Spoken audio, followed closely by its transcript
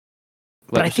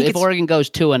But I think if Oregon goes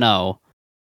 2-0,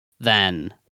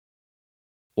 then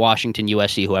Washington,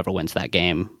 USC, whoever wins that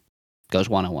game, goes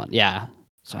 1-1. Yeah.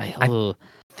 So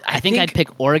I think I'd pick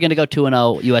Oregon to go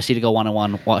 2-0, USC to go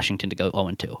 1-1, Washington to go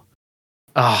 0-2.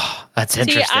 Oh, that's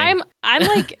interesting. See, I'm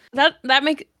like that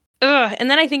makes.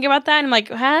 And then I think about that, and I'm like,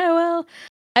 well,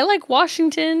 I like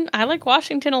Washington. I like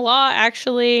Washington a lot,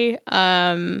 actually.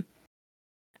 I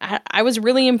was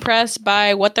really impressed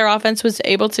by what their offense was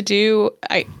able to do.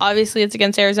 Obviously it's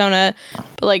against Arizona,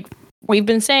 but like we've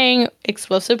been saying,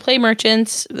 explosive play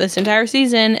merchants this entire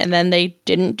season, and then they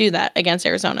didn't do that against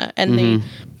Arizona, and they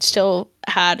still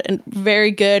had a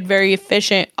very good, very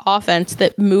efficient offense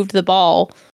that moved the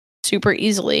ball super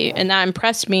easily, and that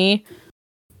impressed me.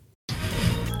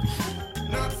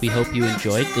 We hope you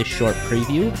enjoyed this short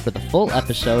preview. For the full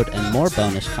episode and more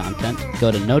bonus content,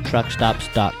 go to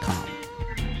notruckstops.com.